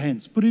 Put up your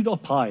hands. Put it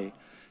up high.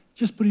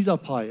 Just put it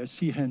up high. I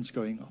see hands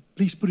going up.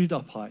 Please put it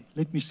up high.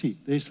 Let me see.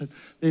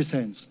 There's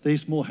hands.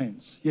 There's more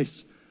hands.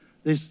 Yes.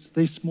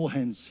 There's more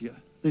hands here.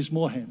 There's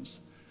more hands.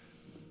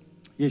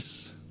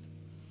 Yes.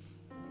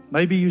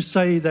 Maybe you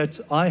say that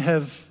I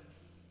have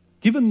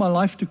given my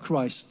life to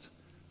Christ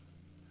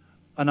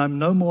and I'm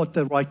no more at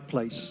the right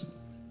place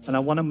and I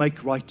want to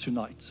make right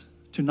tonight.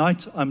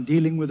 Tonight I'm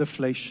dealing with the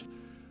flesh.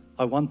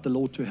 I want the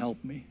Lord to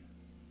help me.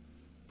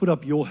 Put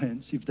up your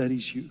hands if that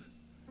is you.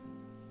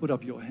 Put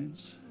up your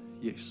hands.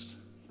 Yes.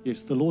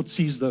 Yes, the Lord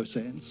sees those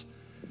hands.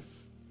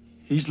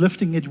 He's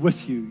lifting it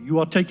with you. You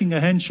are taking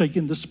a handshake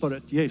in the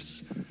Spirit.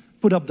 Yes.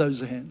 Put up those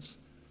hands.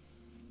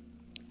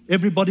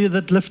 Everybody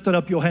that lifted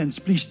up your hands,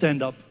 please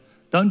stand up.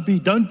 Don't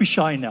be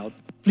shy now.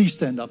 Please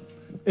stand up.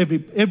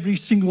 Every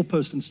single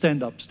person,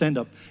 stand up, stand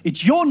up.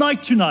 It's your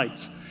night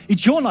tonight.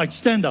 It's your night.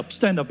 Stand up,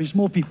 stand up. There's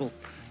more people.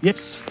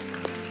 Yes.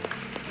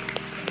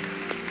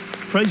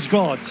 Praise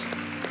God.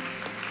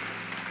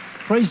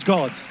 Praise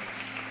God.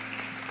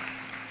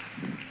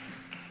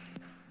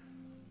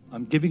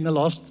 I'm giving a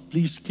last,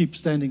 please keep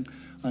standing.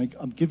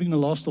 I'm giving a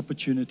last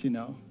opportunity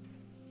now.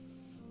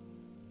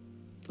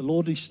 The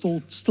Lord is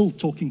still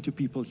talking to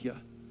people here.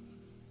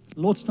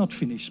 The Lord's not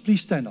finished.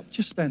 Please stand up.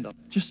 Just stand up.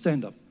 Just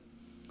stand up.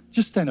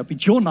 Just stand up.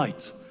 It's your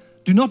night.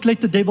 Do not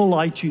let the devil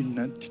lie to you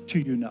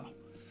now.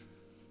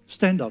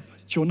 Stand up.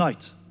 It's your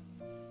night.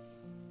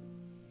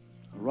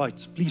 All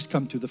right. Please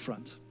come to the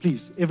front.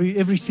 Please,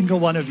 every single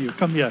one of you,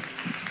 come here.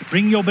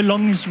 Bring your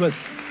belongings with.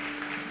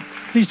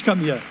 Please come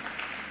here.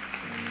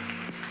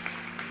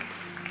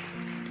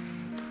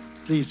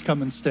 Please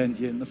come and stand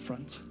here in the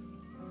front.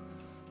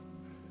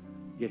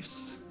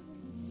 Yes.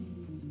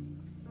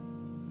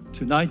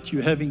 Tonight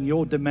you're having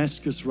your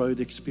Damascus Road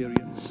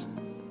experience.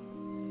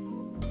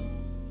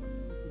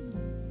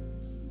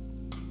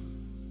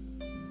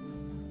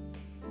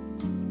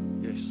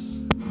 Yes.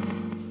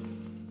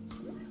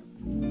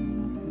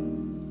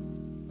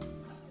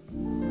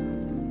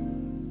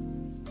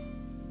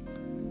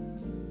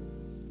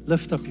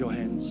 Lift up your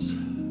hands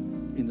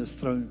in the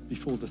throne,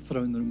 before the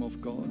throne room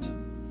of God.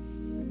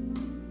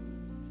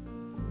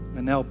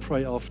 And now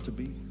pray after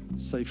me.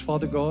 Say,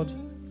 Father God,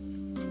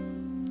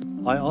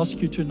 I ask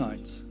you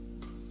tonight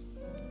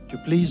to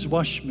please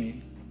wash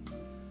me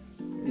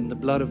in the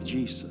blood of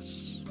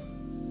Jesus.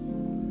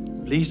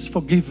 Please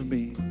forgive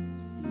me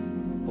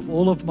of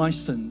all of my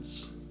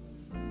sins.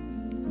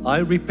 I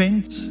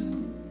repent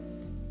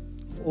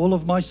of all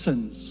of my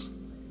sins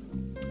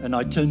and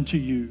I turn to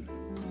you.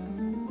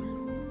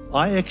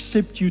 I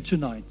accept you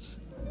tonight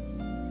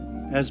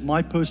as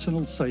my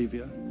personal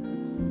Savior.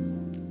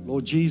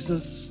 Lord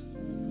Jesus,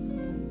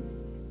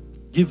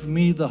 give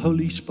me the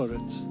Holy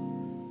Spirit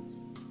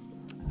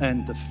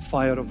and the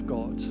fire of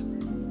God.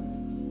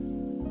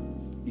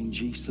 In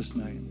Jesus'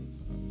 name.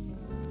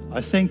 I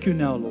thank you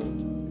now,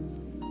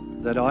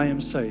 Lord, that I am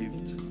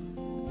saved,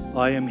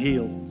 I am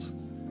healed,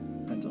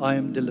 and I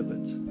am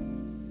delivered.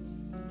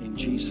 In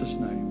Jesus'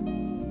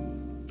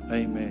 name.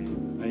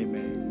 Amen.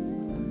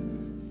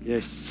 Amen.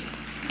 Yes.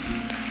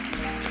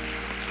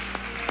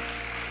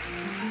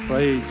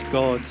 Praise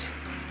God.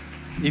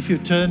 If you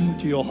turn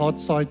to your heart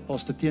side,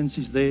 Pastor Tiens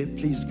is there.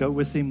 Please go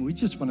with him. We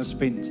just want to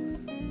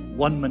spend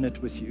 1 minute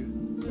with you.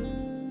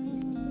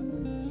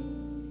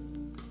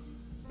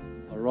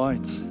 All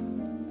right.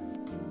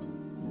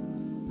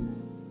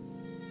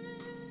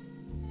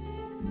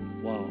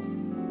 Wow.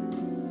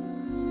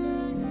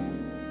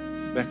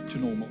 Back to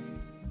normal.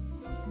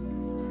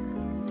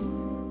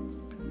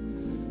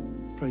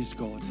 Praise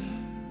God.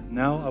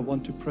 Now I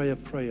want to pray a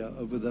prayer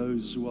over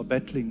those who are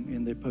battling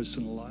in their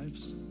personal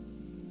lives.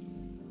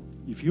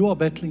 If you are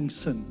battling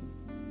sin,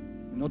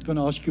 I'm not going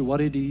to ask you what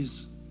it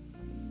is.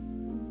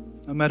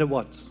 No matter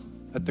what,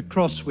 at the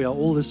cross we are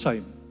all the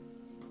same.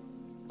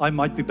 I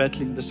might be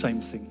battling the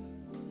same thing,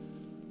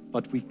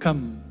 but we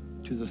come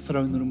to the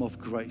throne room of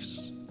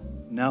grace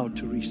now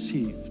to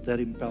receive that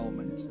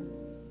empowerment.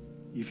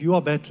 If you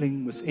are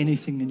battling with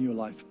anything in your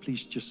life,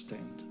 please just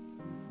stand.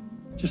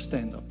 Just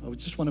stand up. I would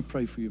just want to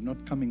pray for you. I'm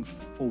not coming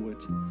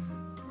forward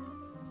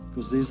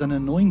because there's an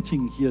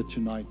anointing here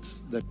tonight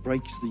that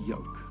breaks the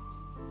yoke.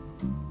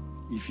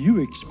 If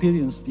you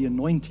experience the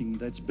anointing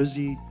that's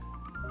busy,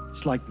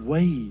 it's like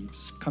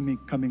waves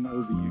coming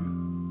over you.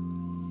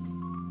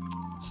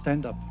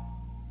 Stand up.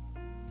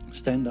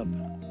 Stand up.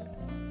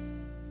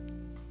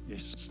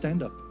 Yes,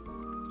 stand up.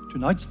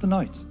 Tonight's the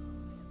night.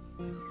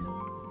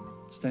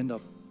 Stand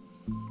up.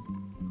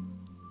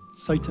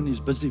 Satan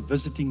is busy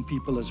visiting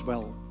people as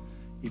well.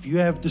 If you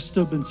have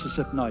disturbances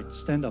at night,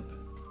 stand up.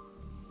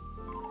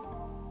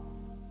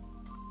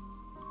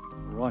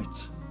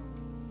 Right.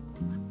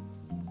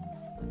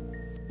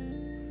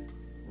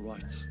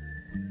 Right.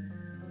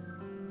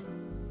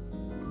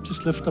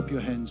 Just lift up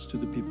your hands to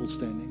the people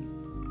standing.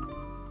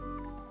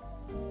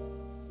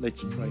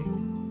 Let's pray.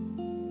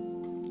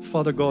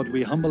 Father God,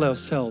 we humble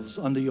ourselves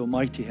under your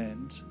mighty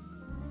hand.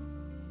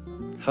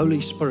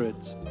 Holy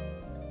Spirit,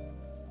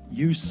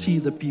 you see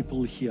the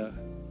people here.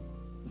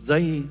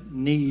 They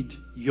need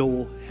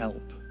your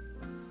help.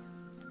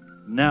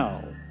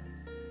 Now,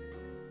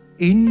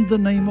 in the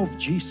name of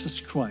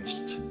Jesus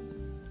Christ,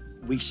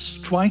 we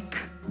strike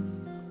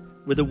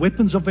with the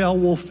weapons of our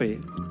warfare,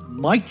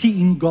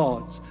 mighty in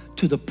God,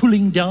 to the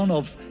pulling down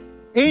of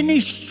any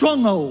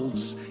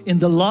strongholds in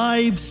the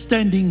lives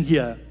standing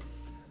here.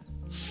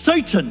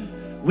 Satan,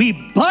 we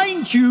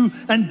bind you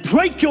and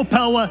break your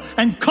power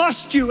and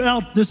cast you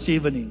out this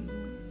evening.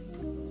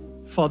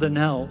 Father,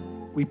 now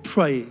we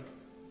pray,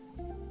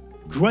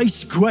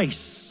 grace,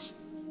 grace,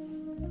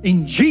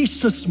 in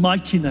Jesus'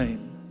 mighty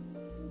name.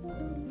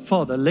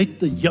 Father, let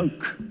the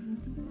yoke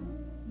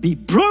be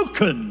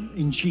broken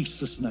in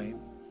Jesus' name.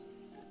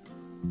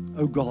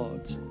 Oh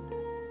God,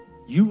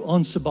 you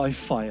answer by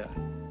fire.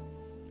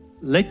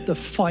 Let the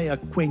fire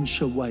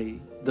quench away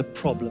the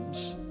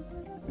problems.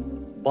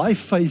 By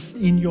faith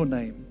in your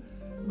name,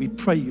 we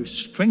pray you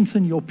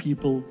strengthen your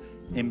people,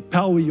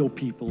 empower your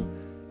people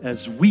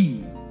as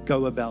we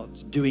go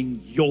about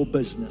doing your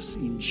business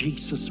in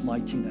Jesus'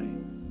 mighty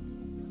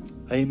name.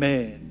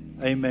 Amen.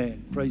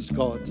 Amen. Praise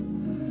God.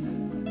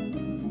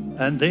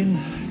 And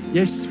then,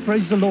 yes,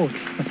 praise the Lord.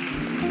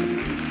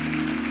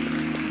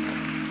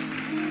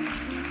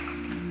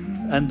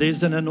 And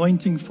there's an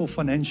anointing for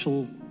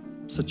financial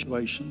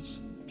situations.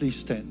 Please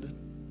stand.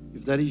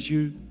 If that is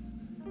you,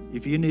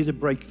 if you need a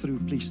breakthrough,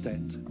 please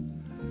stand.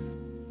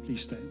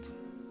 Please stand.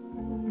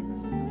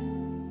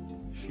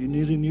 If you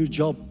need a new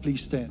job,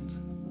 please stand.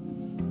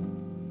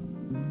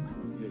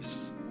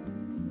 Yes.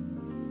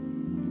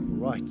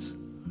 Right.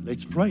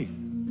 Let's pray.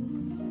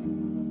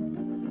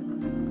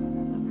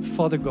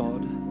 Father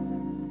God,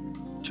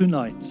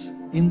 tonight,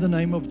 in the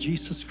name of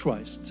Jesus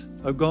Christ,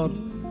 oh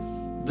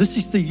God, this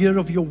is the year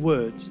of your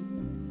word.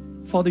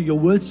 Father, your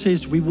word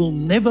says we will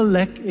never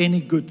lack any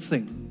good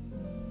thing.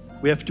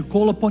 We have to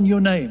call upon your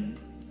name.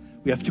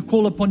 We have to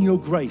call upon your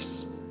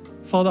grace.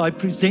 Father, I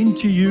present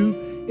to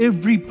you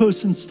every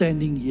person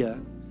standing here.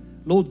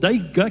 Lord, they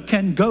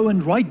can go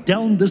and write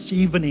down this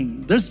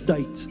evening, this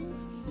date.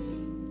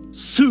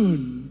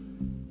 Soon,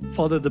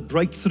 Father, the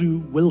breakthrough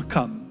will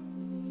come.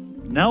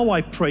 Now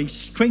I pray,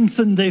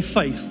 strengthen their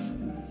faith.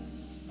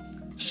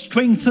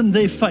 Strengthen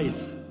their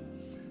faith.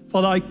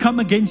 Father, I come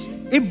against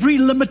every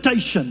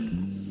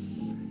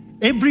limitation,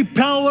 every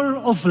power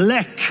of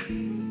lack.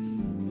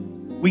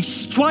 We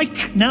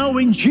strike now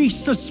in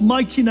Jesus'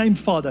 mighty name,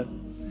 Father.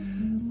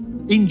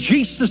 In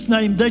Jesus'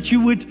 name, that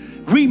you would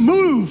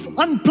remove,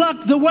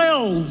 unplug the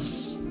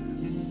wells.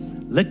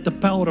 Let the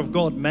power of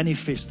God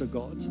manifest, O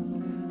God.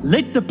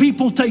 Let the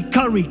people take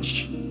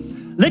courage.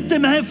 Let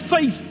them have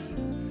faith.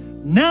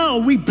 Now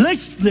we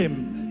bless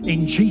them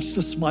in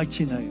Jesus'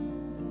 mighty name.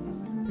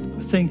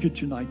 I thank you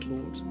tonight,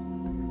 Lord.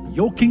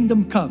 Your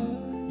kingdom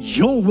come,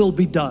 your will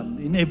be done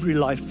in every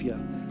life here.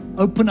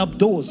 Open up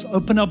doors,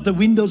 open up the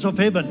windows of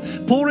heaven.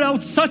 Pour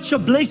out such a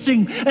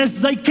blessing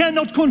as they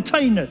cannot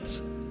contain it.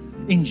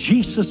 In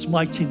Jesus'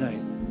 mighty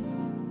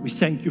name. We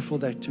thank you for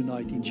that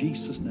tonight in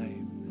Jesus'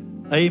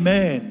 name.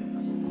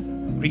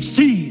 Amen.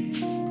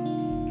 Receive.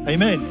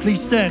 Amen.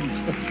 Please stand.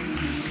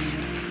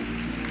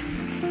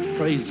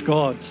 Praise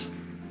God.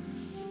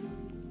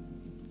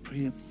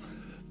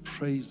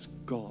 Praise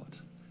God.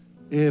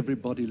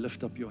 Everybody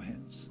lift up your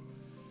hands.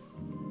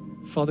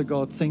 Father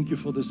God, thank you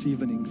for this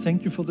evening.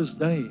 Thank you for this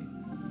day.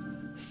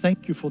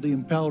 Thank you for the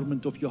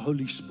empowerment of your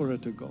Holy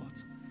Spirit, O God.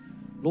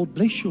 Lord,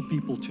 bless your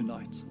people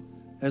tonight.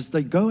 As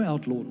they go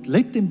out, Lord,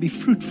 let them be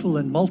fruitful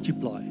and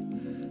multiply.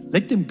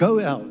 Let them go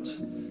out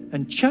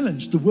and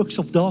challenge the works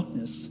of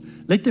darkness.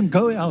 Let them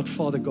go out,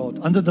 Father God,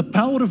 under the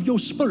power of your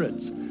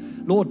Spirit,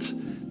 Lord,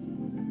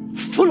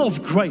 full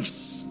of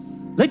grace.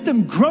 Let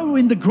them grow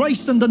in the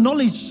grace and the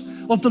knowledge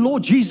of the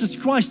Lord Jesus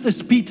Christ,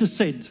 as Peter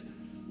said.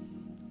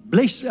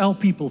 Bless our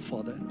people,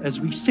 Father,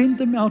 as we send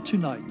them out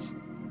tonight.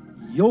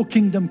 Your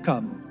kingdom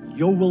come,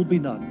 your will be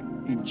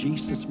done, in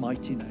Jesus'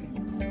 mighty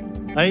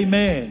name.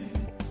 Amen.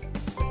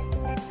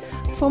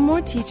 For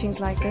more teachings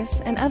like this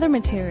and other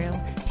material,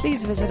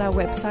 please visit our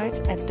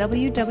website at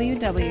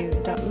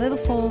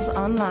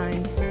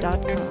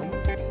www.littlefallsonline.com.